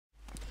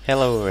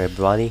Hello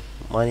everybody,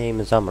 my name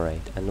is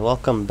Amarate and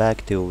welcome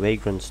back to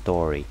Vagrant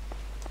story.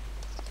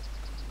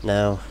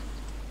 Now,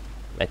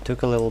 I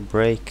took a little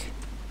break.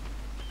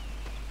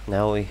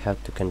 Now we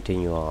have to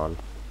continue on.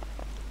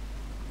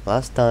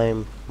 Last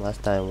time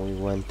we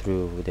went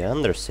through the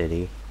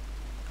Undercity,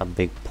 a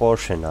big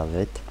portion of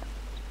it,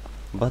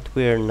 but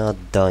we're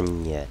not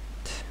done yet.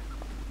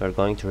 We're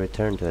going to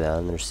return to the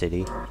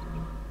Undercity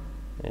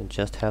and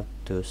just have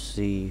to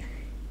see,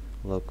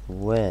 look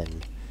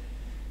when.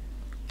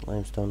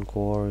 Limestone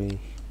quarry,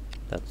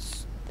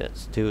 that's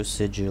two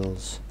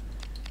sigils.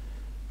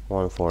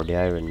 One for the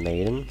Iron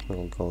Maiden,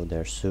 we'll go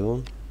there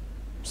soon.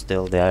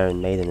 Still, the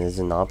Iron Maiden is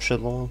an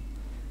optional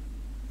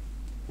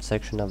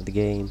section of the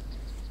game.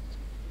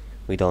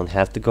 We don't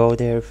have to go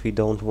there if we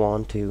don't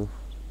want to,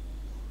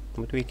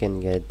 but we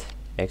can get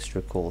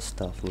extra cool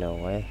stuff.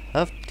 No, I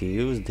have to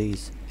use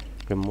these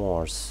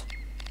grimoires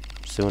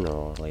sooner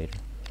or later.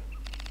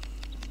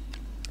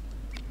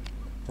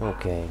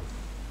 Okay.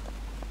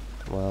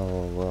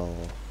 Well,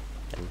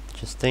 I'm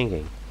just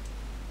thinking,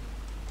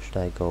 should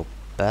I go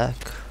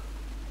back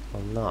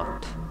or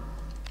not?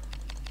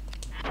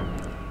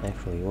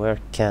 Actually, where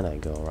can I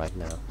go right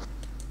now?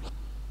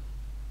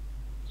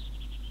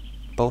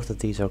 Both of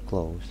these are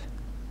closed.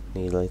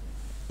 Need like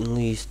at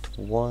least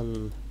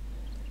one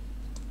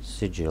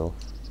sigil.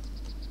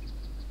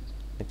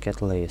 I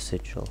can't lay a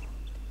sigil.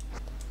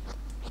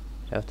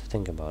 I have to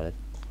think about it.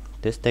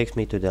 This takes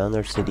me to the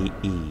Undercity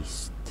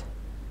East.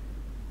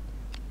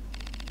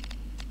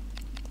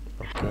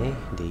 Okay,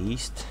 the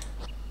East.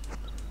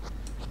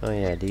 Oh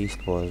yeah, the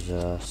East was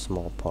a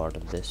small part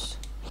of this.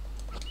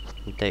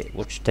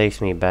 Which takes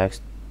me back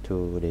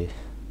to the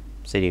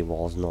city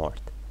walls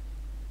north.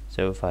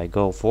 So if I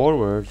go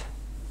forward,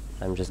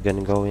 I'm just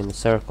gonna go in a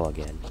circle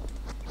again.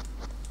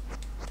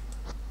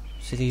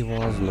 City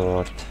walls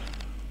north.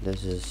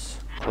 This is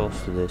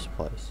close to this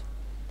place.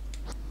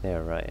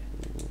 There, right.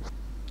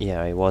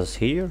 Yeah, I was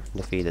here,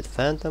 defeated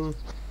Phantom,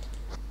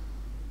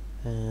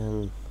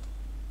 and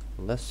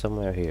left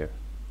somewhere here.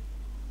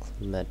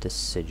 Met this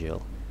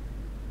sigil.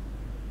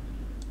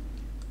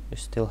 We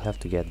still have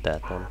to get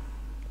that one.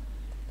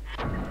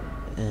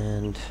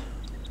 And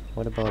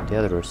what about the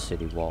other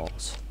city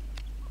walls?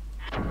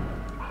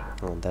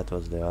 Oh, that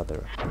was the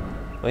other.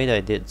 Wait,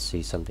 I did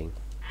see something.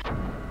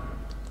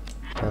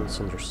 Town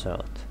center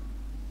south.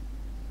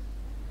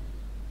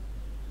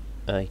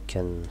 I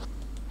can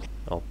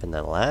open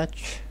a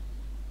latch.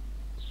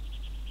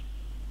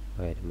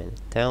 Wait a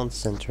minute. Town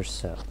center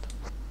south.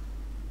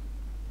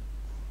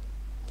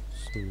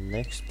 So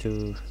next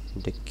to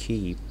the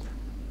keep.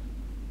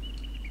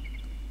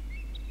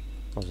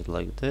 Was it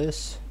like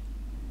this?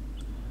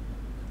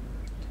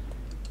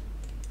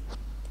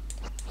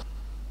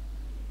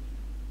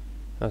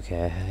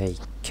 Okay, I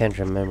can't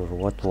remember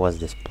what was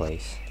this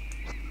place.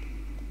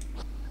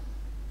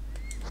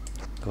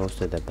 Goes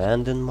to the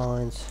abandoned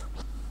mines.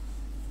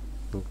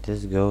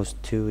 This goes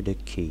to the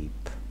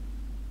keep.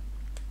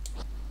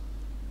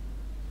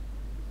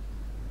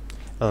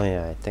 Oh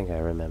yeah, I think I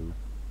remember.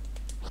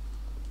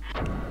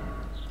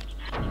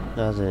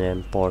 That's an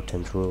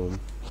important room.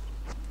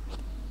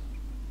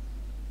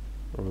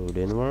 Road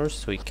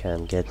inverse, we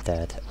can't get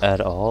that at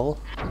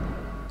all.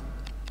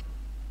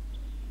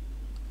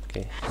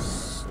 Okay,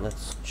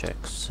 let's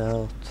check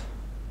south.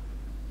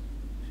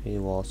 City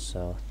wall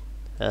south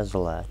has a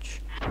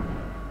latch.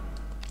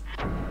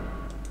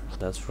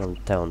 That's from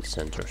town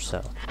center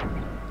south.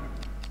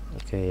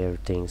 Okay,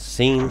 everything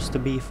seems to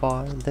be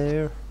fine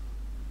there.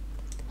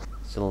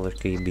 Silver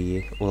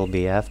key will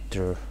be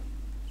after.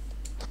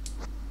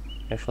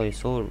 Actually,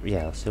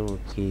 Silver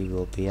Key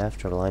will be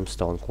after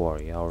Limestone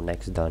Quarry, our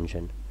next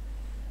dungeon.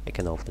 I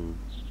can open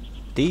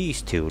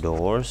these two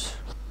doors,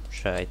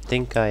 which I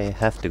think I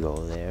have to go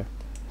there.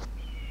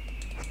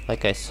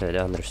 Like I said,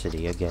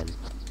 Undercity again.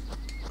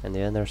 And the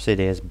Undercity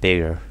is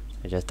bigger.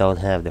 I just don't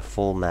have the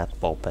full map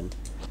open.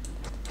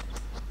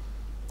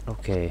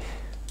 Okay,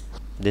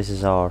 this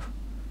is our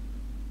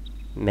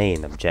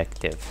main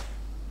objective.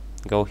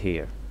 Go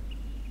here.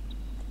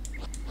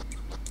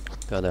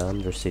 Go to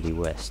Undercity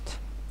West.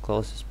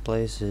 Closest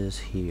place is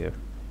here,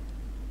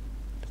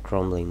 the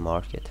Crumbling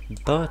Market.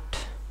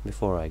 But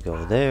before I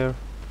go there,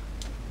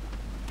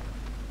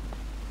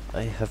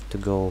 I have to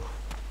go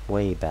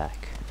way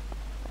back.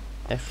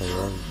 Actually,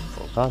 I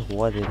forgot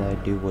what did I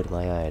do with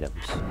my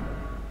items.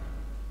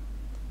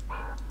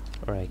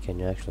 Or I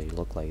can actually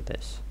look like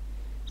this.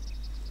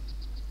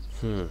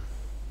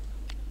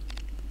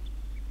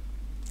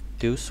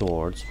 Two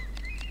swords.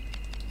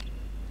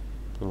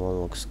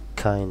 One looks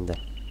kinda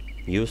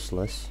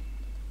useless.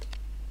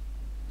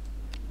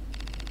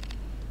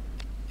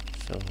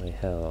 So we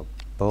have a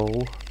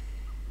bow,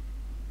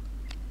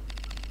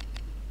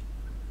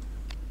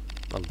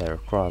 a better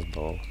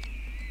crossbow.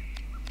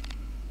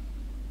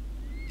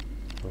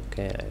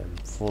 Okay, I am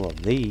full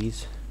of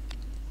these.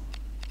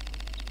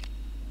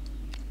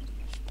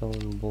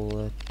 Stone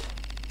bullet.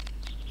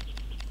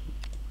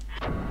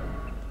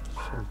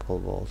 Simple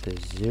bolt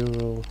is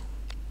 0.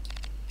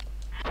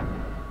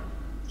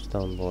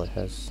 Stone bullet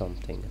has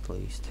something at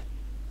least.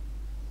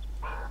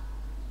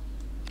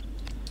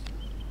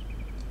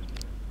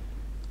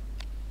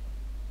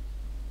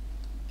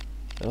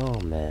 Oh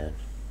man.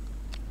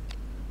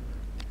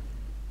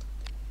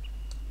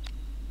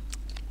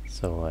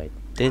 So I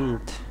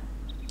didn't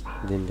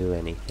do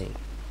anything.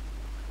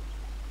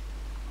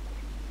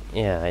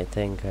 Yeah, I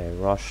think I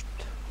rushed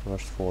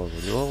forward.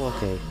 Oh,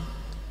 okay.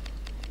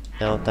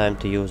 Now time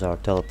to use our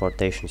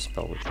teleportation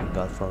spell, which we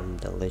got from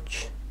the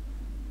Lich.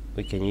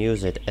 We can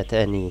use it at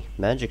any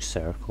magic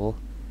circle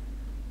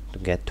to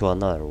get to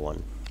another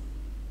one.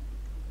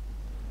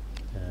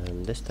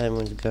 And this time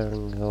we're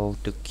gonna go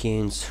to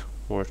Keen's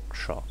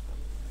workshop.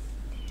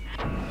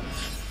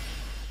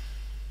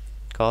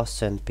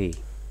 Costs NP.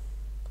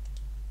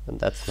 And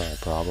that's not a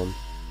problem.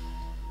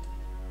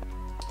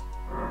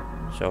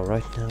 So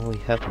right now we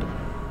have to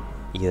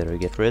either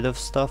get rid of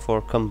stuff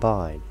or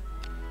combine.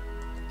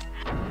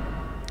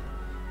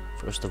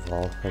 First of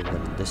all, I'm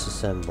gonna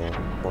disassemble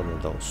one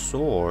of those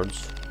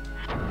swords.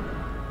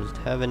 Does it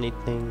have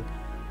anything?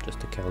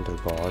 Just a counter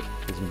guard.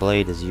 This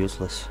blade is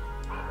useless.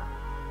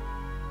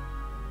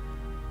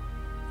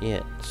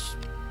 Yeah, it's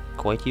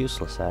quite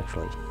useless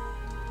actually.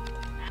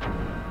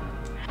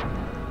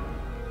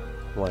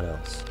 What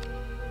else?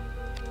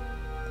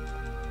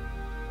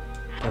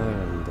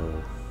 Iron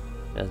bow.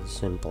 That's a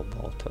simple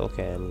bolt.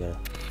 Okay, I'm gonna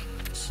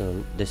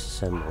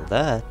disassemble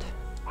that.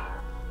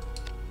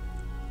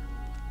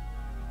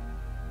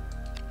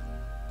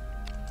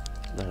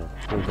 No,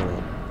 we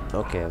don't.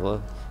 Okay,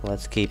 well,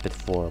 let's keep it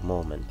for a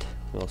moment.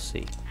 We'll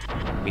see.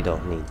 We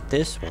don't need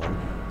this one.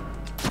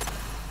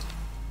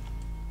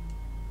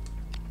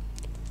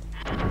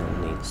 We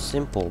don't need a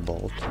simple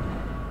bolt.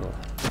 Well,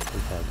 we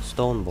have a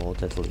stone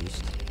bolt at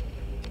least.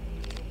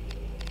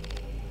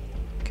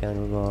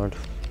 Counter guard,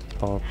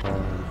 power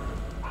palm.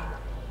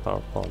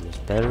 Power palm is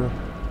better.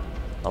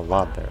 A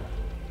lot better.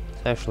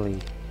 It's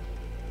actually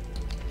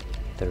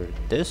either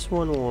this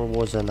one or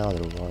was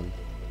another one.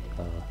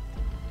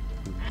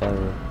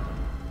 Better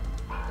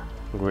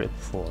grip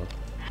for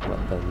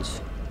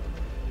weapons.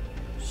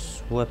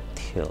 Swept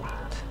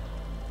hilt.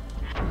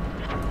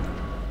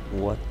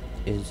 What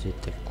is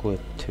it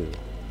equipped to?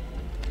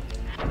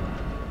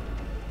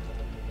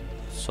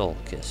 Soul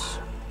kiss.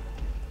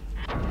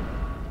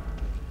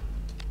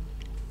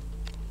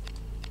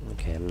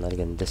 Okay, I'm not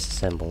gonna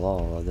disassemble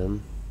all of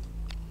them.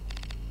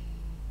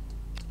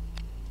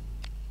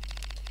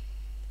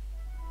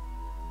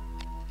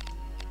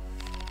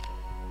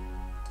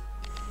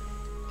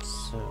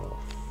 So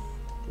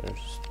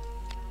there's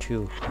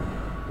two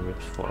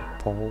grips for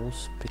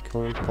poles.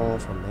 Pickle pole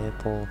from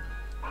Maple.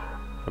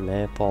 From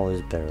Maple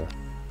is better.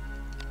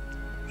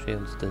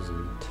 Shields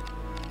doesn't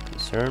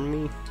concern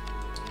me.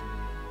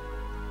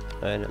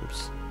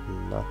 Items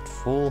not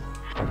full.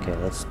 Okay,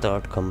 let's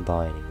start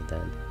combining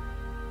then.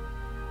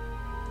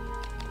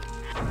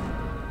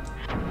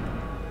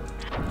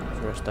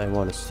 First I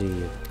want to see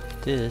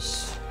if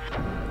this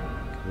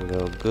can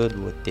go good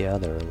with the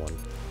other one.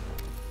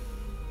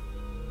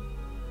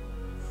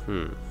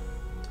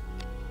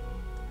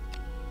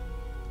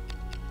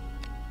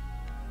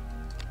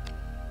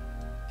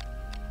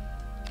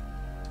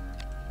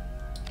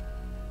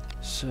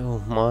 So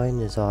mine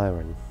is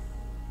iron.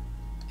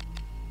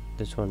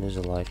 This one is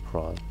a light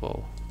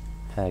crossbow.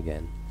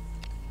 Hagen.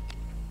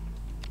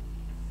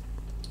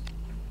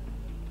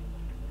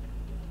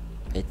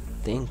 I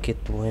think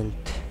it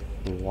went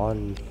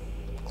one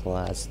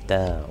class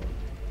down.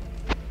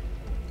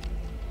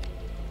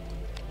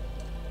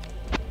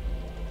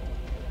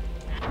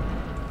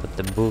 But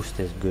the boost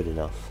is good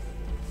enough.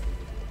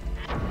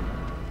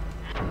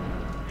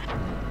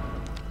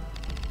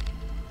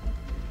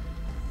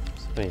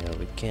 So yeah,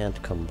 we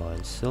can't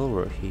combine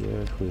silver here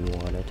if we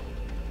want it.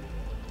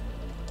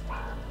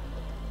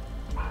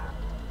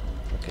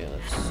 Okay,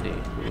 let's see.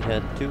 We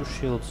had two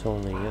shields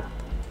only, yep.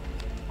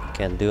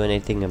 Can't do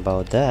anything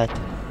about that.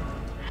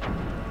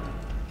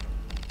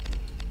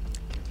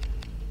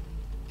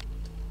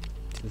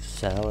 Two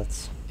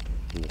salads.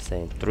 I'm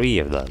saying 3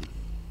 of them.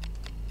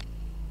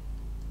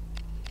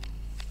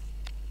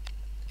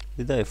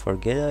 Did I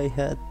forget I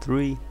had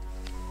 3?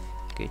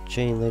 Okay,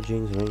 chain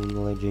leggings,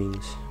 ring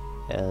leggings,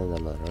 and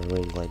another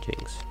ring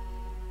leggings.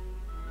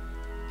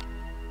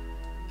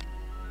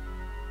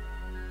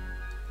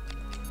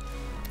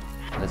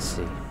 Let's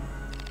see.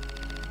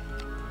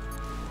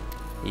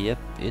 Yep,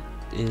 it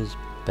is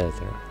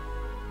better.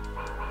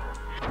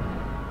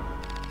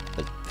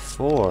 But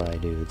before I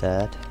do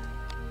that,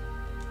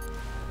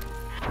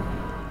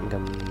 I'm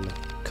gonna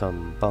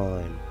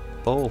combine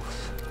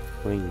both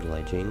ring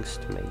leggings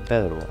to make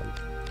better one.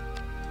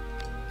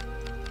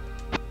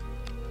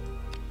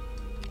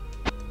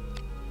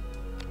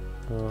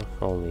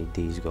 Only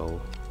these go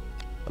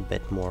a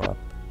bit more up.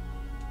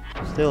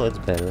 Still, it's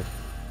better.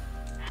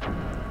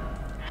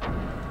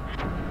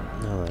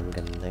 Now I'm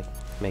gonna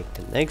make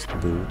the next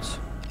boots.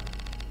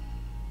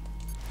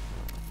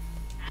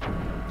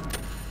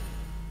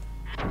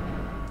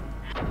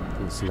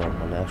 Since no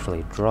one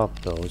actually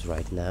dropped those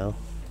right now.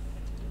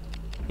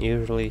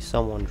 Usually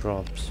someone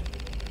drops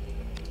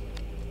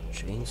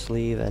chain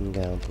sleeve and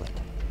gauntlet.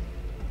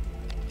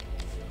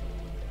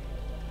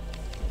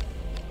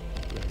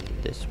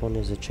 And this one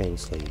is a chain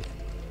sleeve.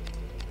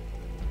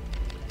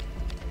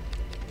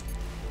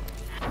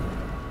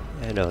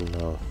 I don't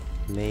know.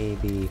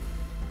 Maybe...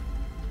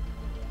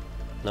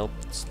 Nope,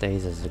 it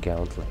stays as a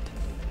gauntlet.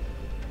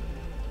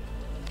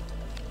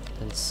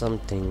 And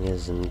something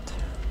isn't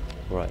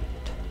right.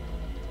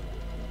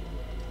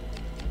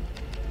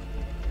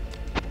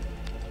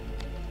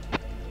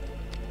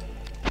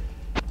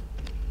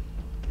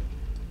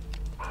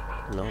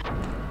 Nope.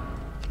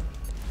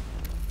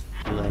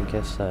 And I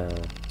guess I'll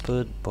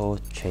put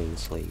both chain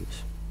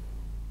sleeves.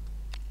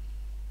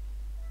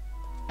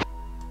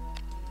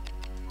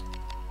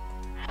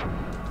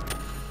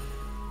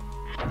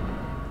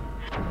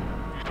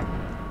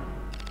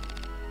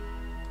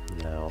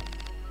 Now,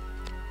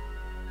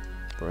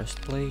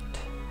 breastplate,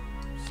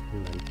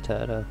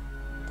 cementata.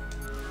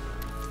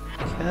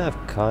 They have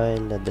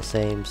kinda the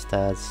same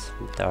stats,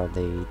 but are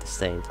they the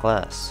same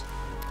class?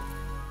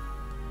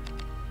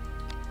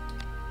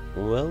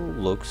 Well,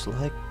 looks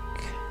like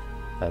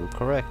I'm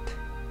correct.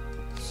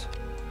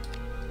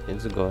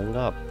 It's going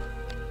up.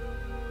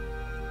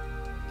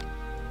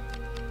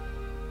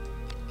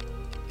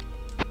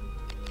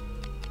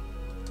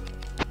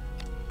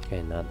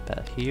 Okay, not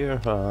bad here.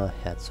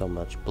 Had so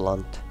much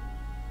blunt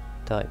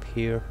type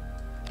here.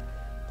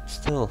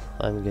 Still,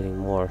 I'm getting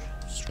more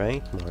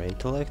strength, more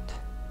intellect,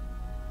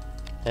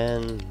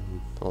 and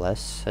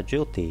less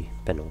agility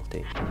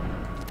penalty.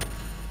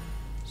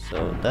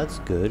 So that's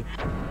good.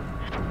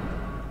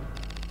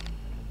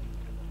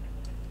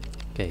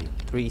 Okay,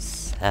 3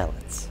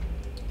 salads.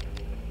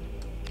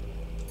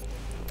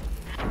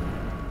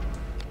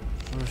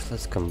 First,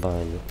 let's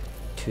combine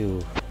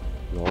 2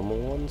 normal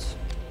ones.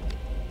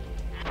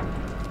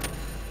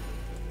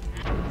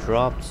 They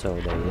dropped, so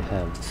they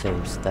have the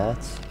same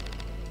stats.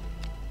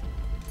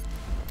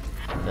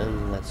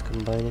 And let's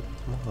combine it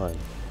with mine.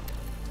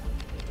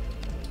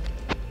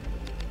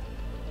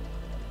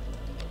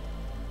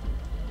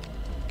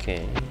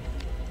 Okay.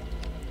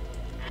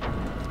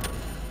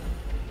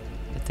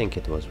 I think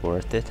it was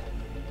worth it.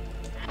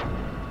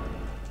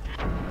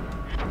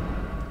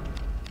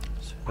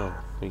 So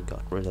we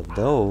got rid of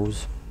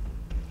those.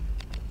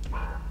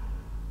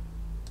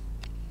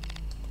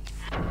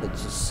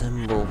 Let's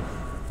assemble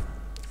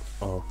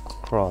our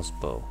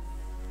crossbow.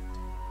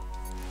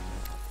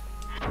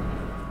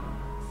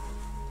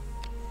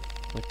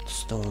 With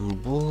stone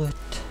bullet.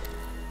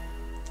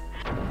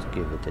 Let's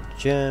give it a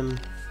gem.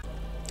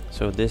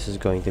 So this is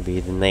going to be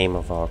the name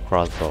of our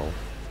crossbow.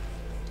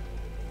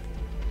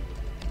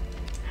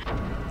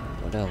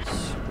 What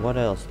else? What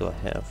else do I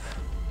have?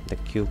 The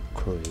cube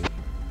curry.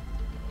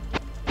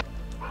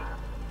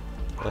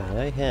 Well,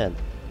 I had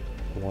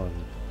one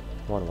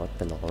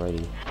weapon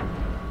already.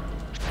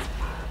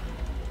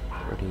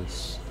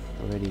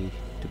 Ready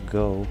to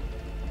go.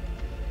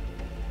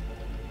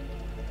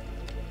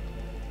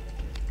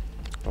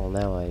 Well,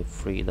 now I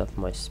freed up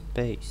my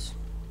space.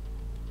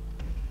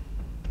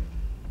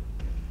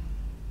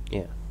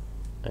 Yeah,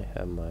 I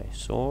have my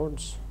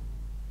swords.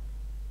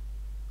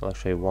 Well,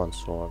 actually, one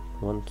sword,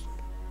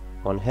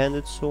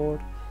 one-handed sword,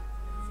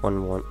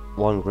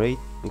 one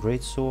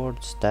great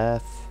sword,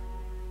 staff,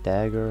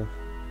 dagger,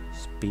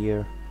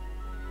 spear.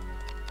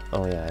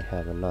 Oh yeah, I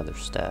have another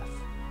staff.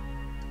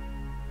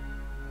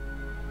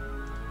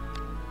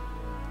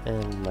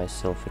 And my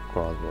silver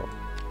crossbow.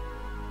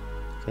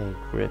 Okay,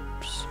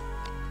 grips.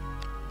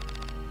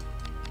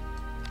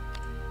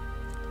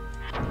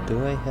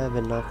 Do I have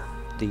enough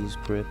of these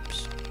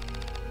grips?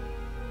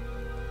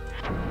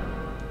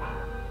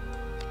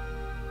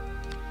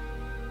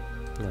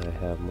 I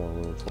have more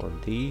room for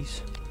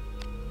these.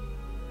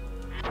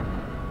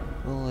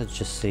 Well, let's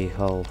just see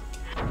how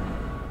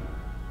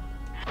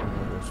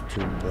those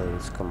 2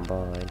 blades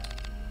combine.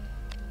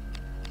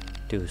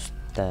 2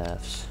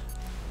 staffs.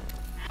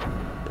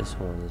 This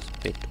one is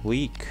a bit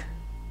weak.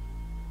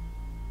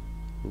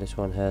 This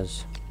one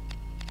has,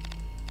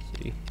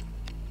 see,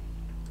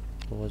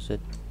 what was it?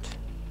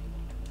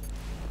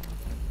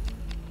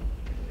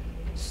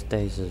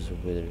 Stasis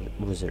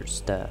wizard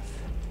staff.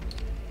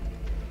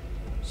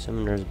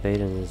 Summoner's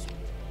Baton is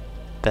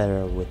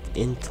better with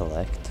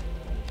intellect.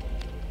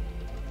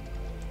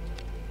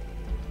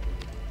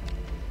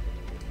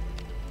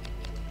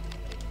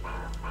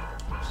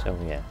 So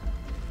yeah.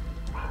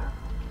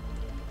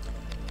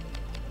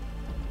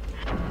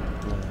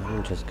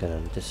 I'm just gonna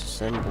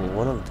disassemble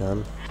one of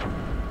them.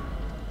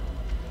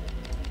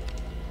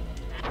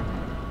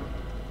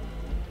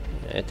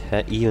 It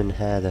even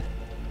had a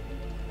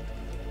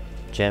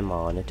gem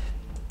on it.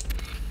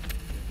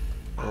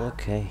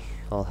 Okay,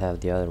 I'll have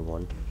the other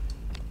one.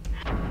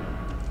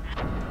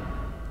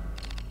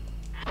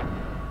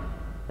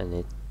 And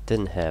it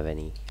didn't have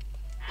any.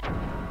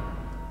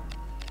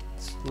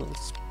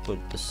 Let's put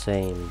the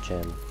same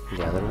gem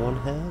the other one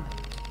had.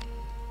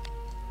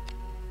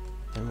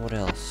 And what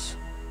else?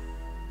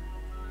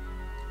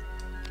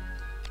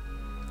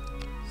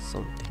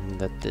 Something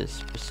that is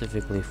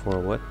specifically for a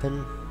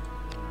weapon.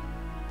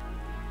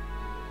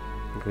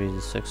 Increase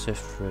the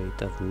success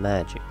rate of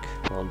magic.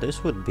 Well,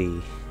 this would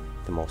be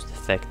the most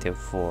effective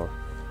for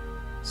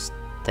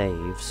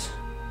staves,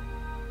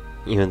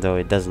 even though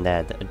it doesn't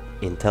add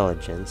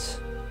intelligence.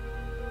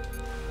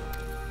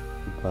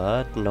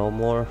 But no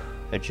more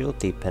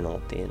agility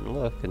penalty, and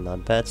look,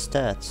 not bad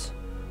stats.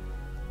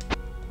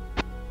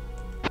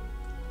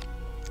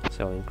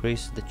 So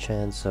increase the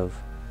chance of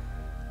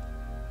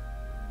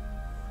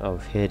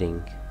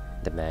hitting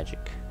the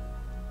magic.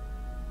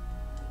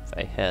 If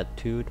I had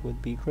to, it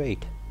would be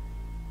great.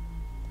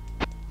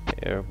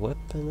 Air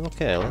weapon,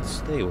 okay, let's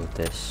stay with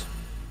this.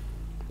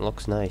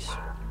 Looks nice.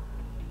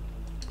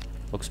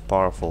 Looks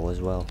powerful as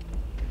well.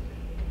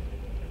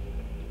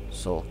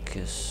 Soul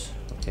Kiss,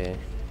 okay.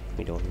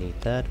 We don't need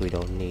that, we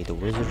don't need the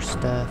wizard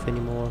staff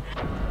anymore.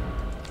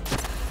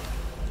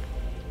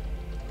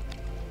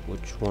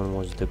 Which one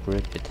was the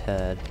grip it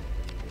had?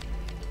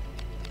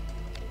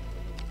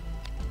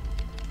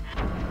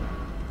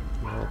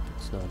 Nope,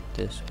 it's not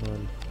this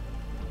one.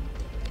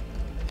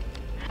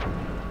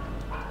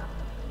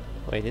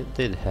 Wait, it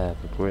did have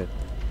a grip.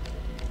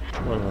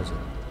 Which one was it?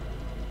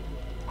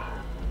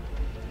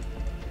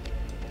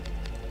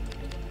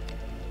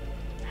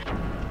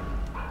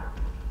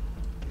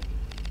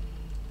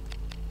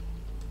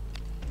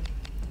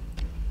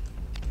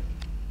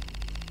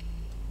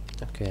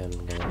 Okay,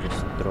 I'm gonna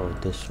just throw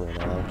this one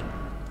out.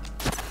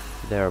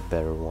 There are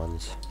better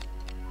ones.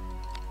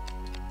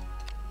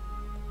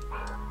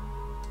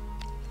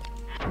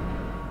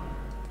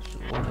 So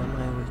what am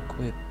I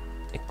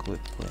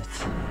equipped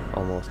with?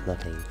 Almost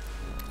nothing.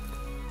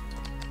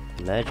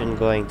 Imagine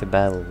going to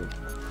battle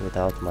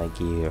without my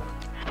gear.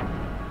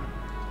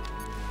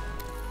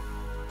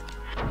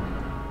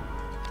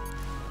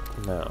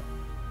 No.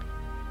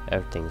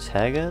 Everything's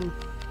Hagen,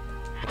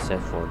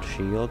 except for the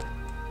shield.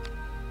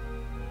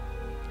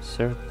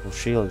 Circle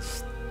shield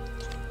is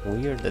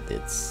weird that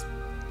it's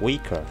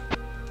weaker.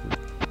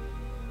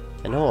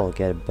 I know I'll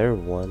get a better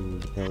one,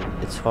 but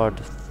it's hard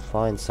to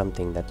find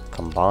something that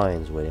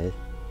combines with it.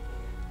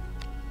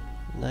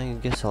 And I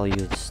guess I'll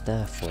use the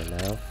staff for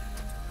now.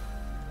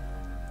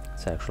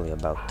 It's actually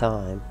about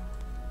time.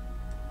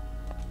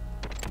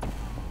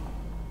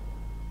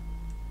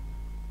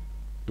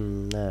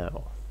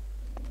 Now.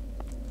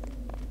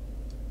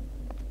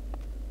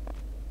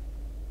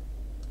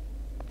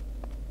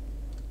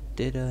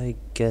 Did I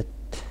get...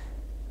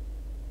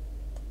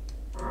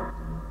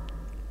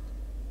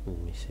 Let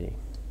me see.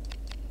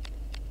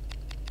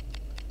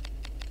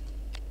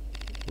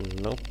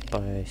 Nope,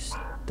 I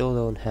still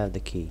don't have the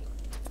key.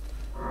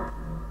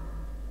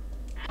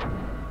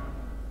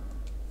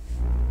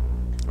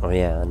 Oh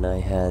yeah, and I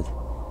had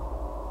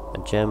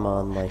a gem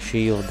on my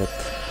shield that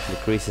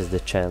decreases the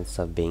chance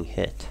of being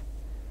hit.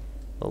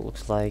 Well,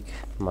 looks like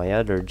my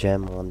other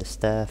gem on the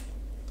staff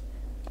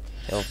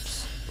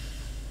helps.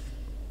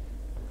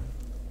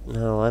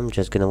 No, I'm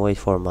just gonna wait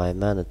for my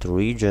mana to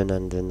regen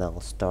and then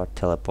I'll start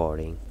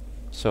teleporting.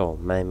 So,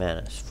 my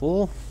mana is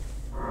full.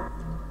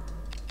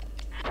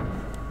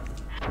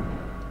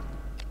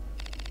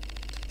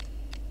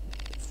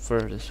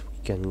 Furthest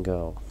we can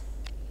go.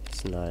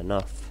 It's not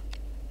enough.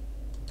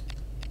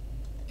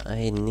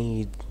 I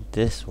need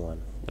this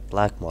one, the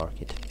black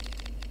market.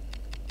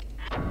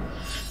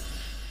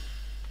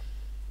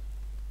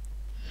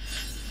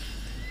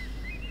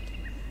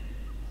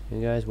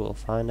 You guys will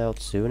find out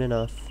soon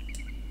enough.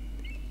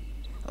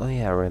 Oh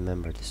yeah, I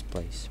remember this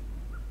place.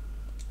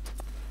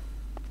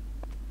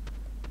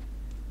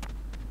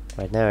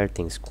 Right now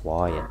everything's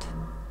quiet.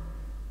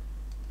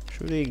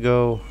 Should we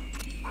go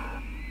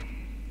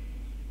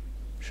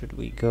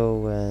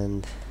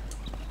and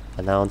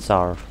announce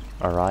our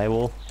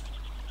arrival?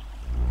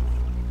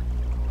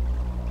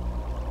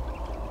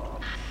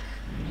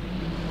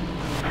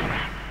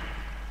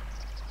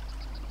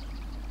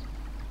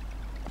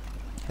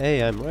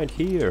 Hey, I'm right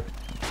here.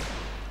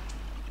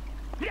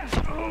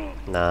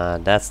 Nah,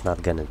 that's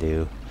not gonna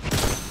do.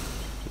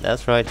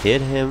 That's right,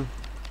 hit him.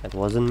 That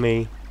wasn't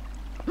me.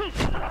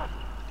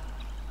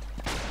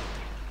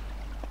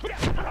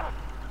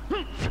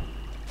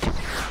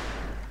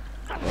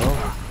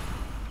 Well,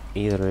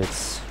 either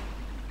it's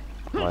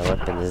my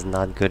weapon is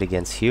not good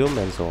against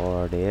humans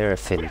or the air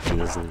affinity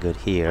isn't good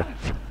here.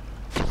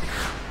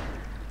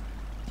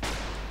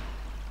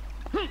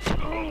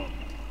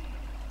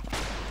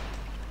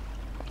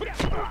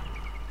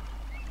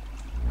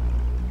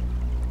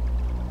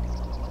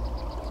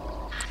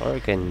 Or I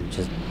can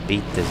just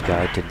beat this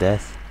guy to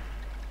death.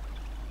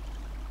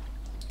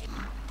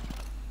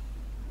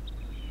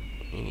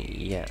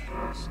 Yeah,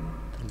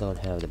 I don't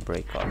have the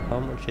breakout. How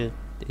much it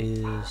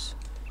is?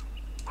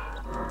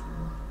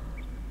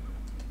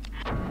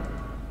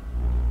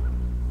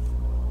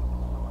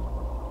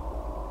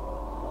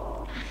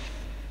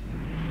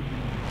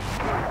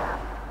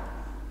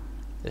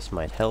 This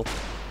might help.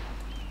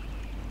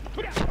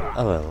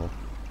 Oh well.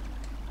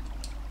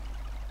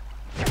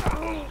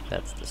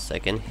 That's the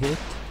second hit.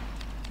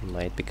 He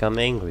might become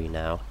angry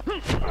now.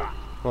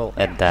 Well,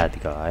 at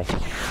that guy.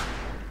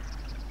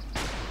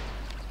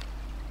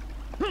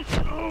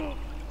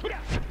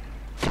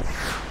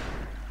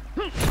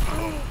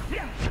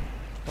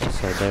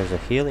 Also, there's a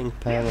healing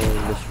panel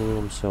in this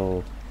room,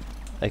 so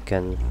I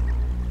can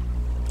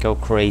go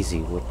crazy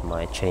with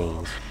my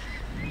chains.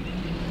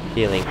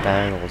 Healing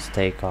panels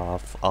take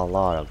off a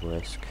lot of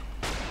risk.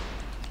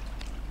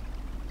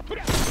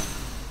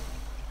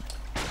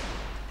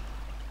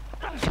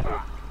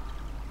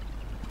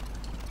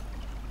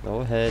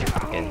 Go ahead,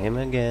 get him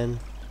again.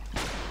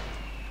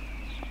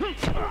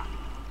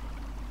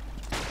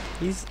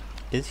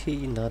 Is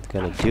he not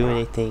gonna do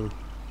anything?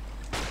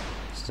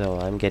 So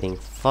I'm getting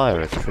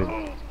fire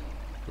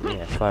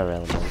fire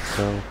element,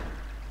 so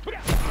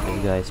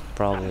this guy's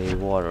probably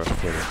water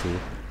affinity.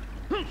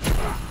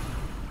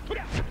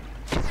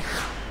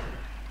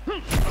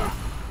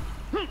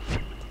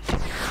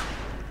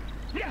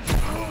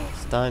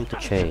 It's time to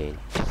chain.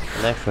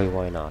 And actually,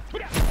 why not?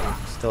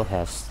 Still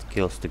have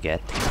skills to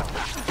get.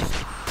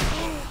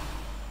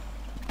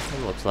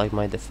 It looks like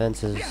my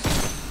defense is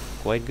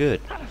quite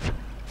good.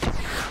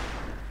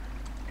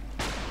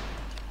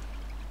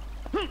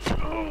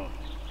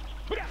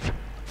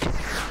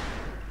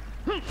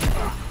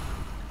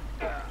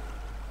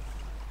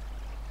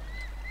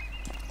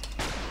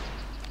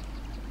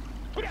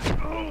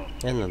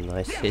 And a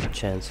nice hit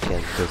chance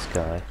against this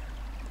guy.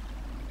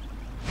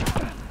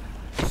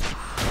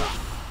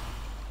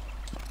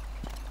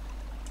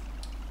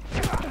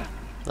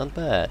 Not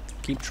bad.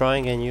 Keep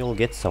trying and you'll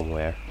get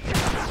somewhere.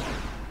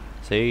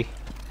 See?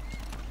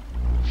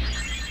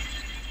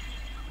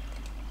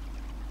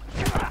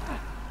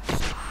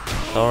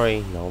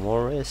 Sorry, no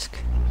more risk.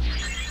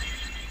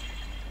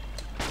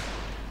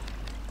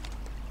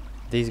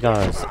 These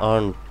guys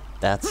aren't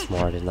that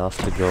smart enough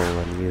to go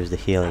and use the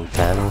healing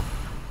panel.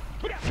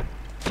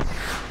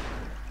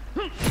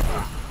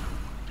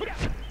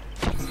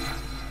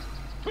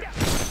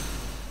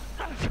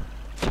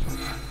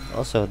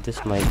 Also,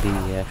 this might be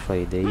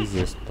actually the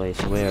easiest place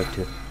where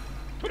to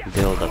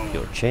build up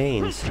your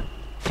chains,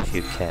 if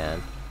you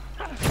can,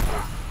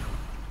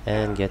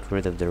 and get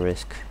rid of the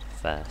risk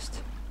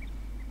fast.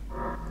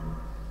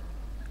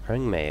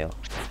 Ring mail,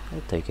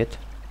 I'll take it.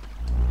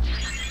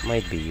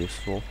 Might be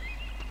useful.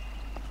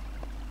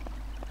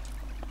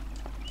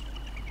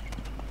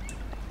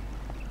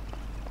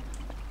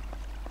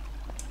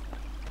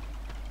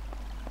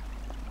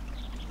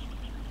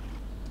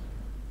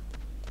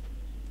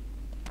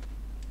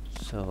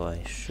 So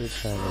I should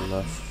have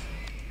enough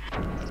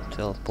to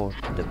teleport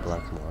to the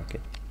black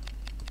market.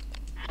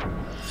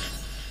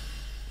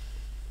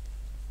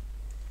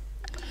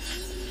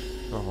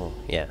 Oh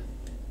yeah,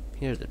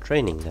 here's the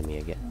training dummy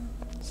again.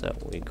 So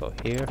we go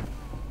here.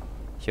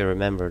 If you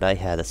remembered, I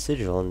had a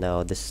sigil,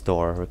 now this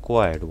store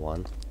required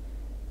one.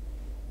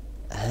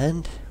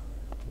 And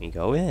we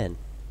go in.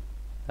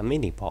 A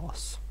mini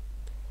boss.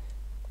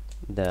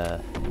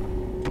 The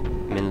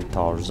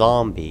Minotaur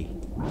zombie.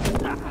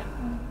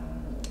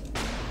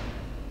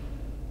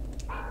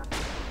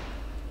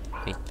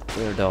 Wait,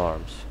 weird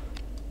arms.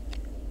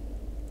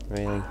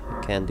 Really?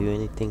 I can't do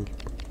anything?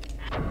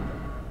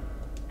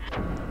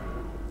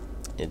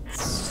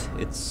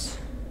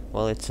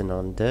 Well, it's an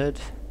undead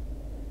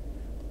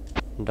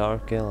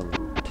dark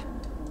element.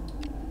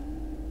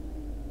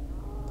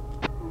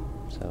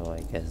 So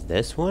I guess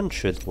this one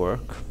should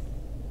work.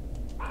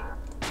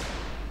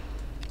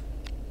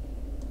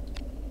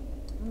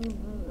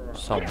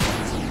 Somewhat.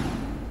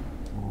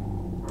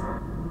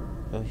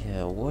 Oh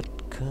yeah,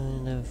 what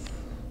kind of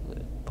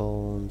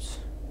bones?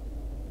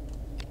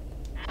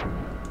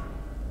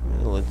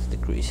 Well, let's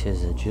decrease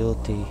his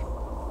agility.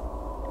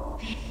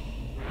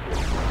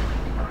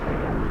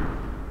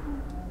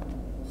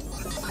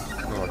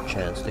 More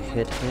chance to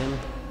hit him.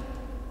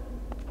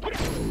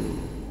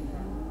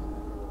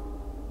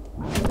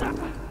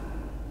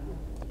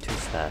 Too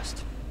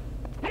fast.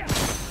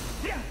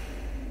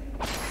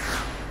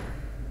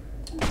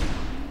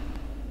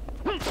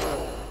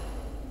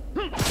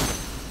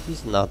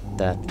 He's not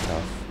that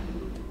tough.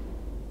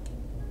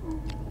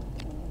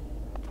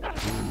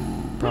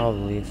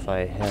 Probably if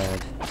I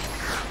had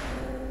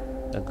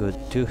a good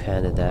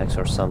two-handed axe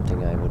or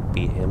something, I would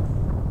beat him.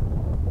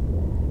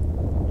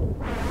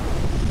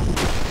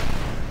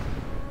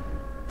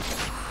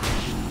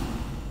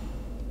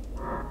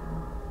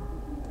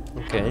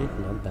 Okay,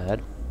 not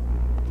bad.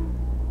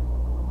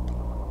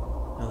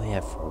 Oh yeah,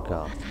 I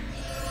forgot.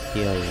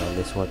 Healing on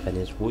this weapon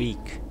is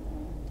weak.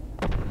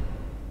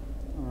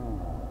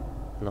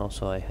 And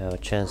also I have a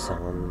chance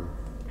on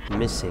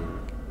missing.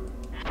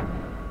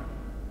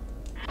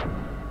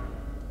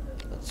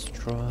 Let's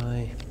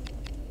try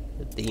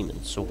the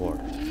demon sword.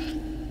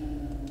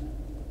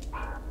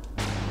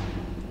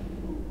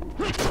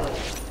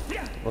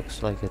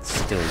 Looks like it's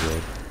still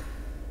good.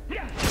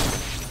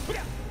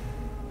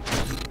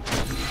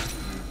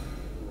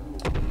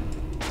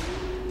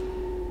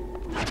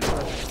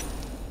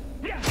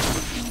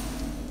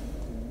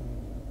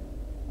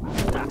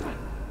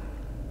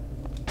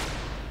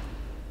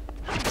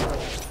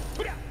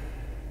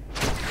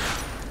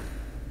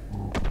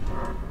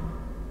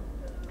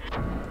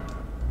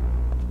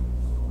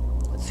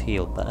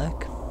 Heal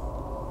back.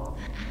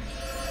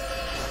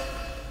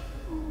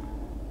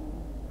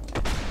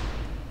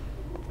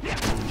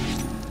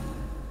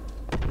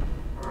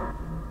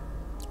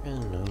 I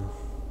don't know.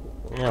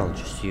 I'll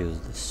just use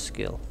this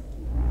skill.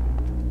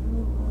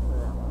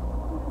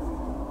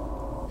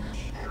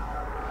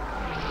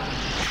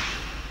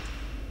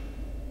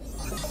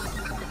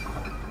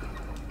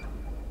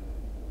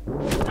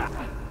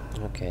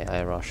 Okay,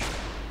 I rush.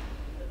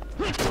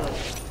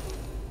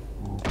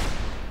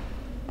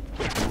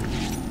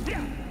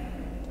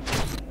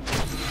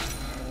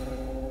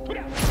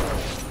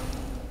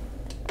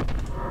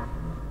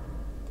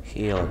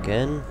 Heal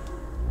again.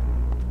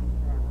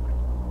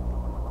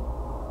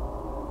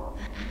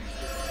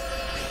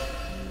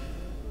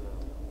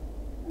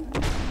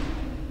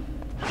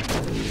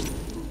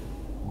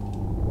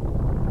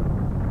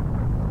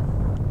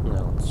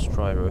 Now let's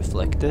try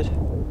reflected.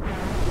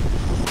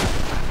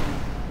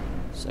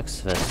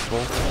 Successful.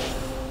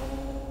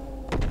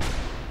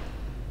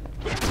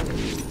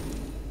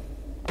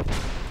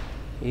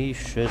 He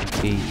should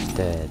be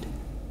dead.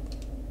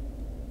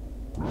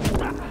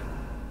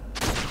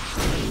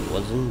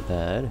 Wasn't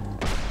bad.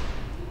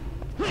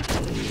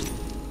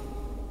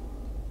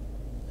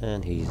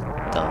 And he's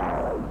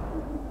done.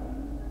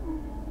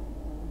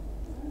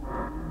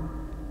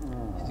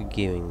 He's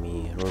giving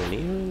me rune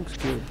earrings,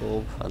 gear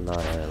bulb,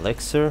 another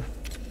elixir.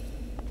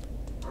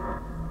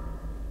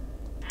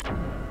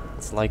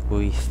 It's like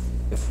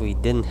if we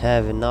didn't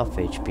have enough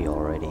HP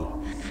already.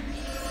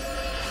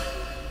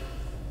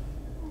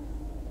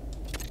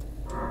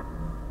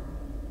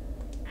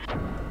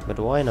 But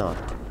why not?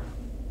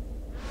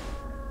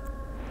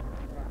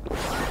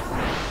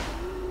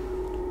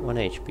 1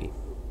 HP.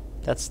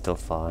 That's still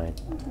fine.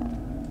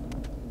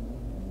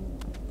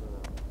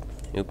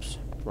 Oops,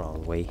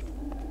 wrong way.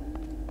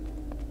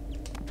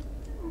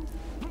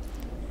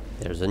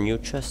 There's a new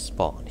chest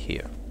spawn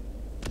here.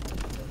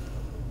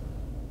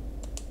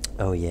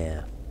 Oh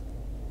yeah.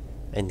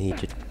 I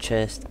need a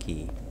chest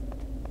key.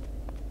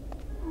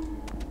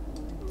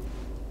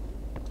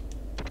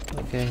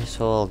 Okay,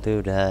 so I'll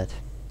do that.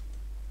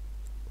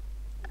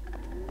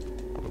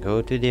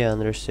 Go to the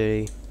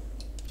Undercity.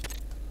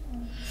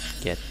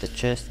 Get the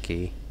chest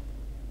key.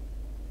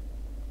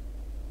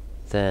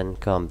 Then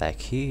come back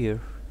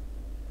here.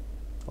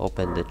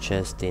 Open the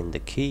chest in the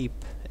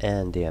keep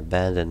and the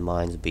abandoned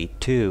mines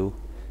B2.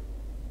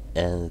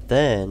 And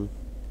then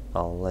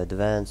I'll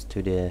advance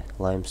to the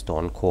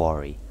limestone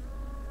quarry.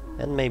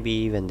 And maybe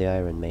even the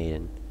Iron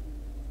Maiden.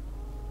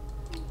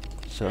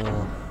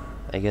 So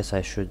I guess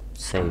I should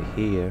save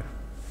here.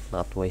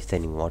 Not waste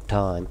any more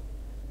time.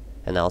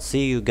 And I'll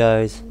see you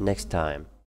guys next time.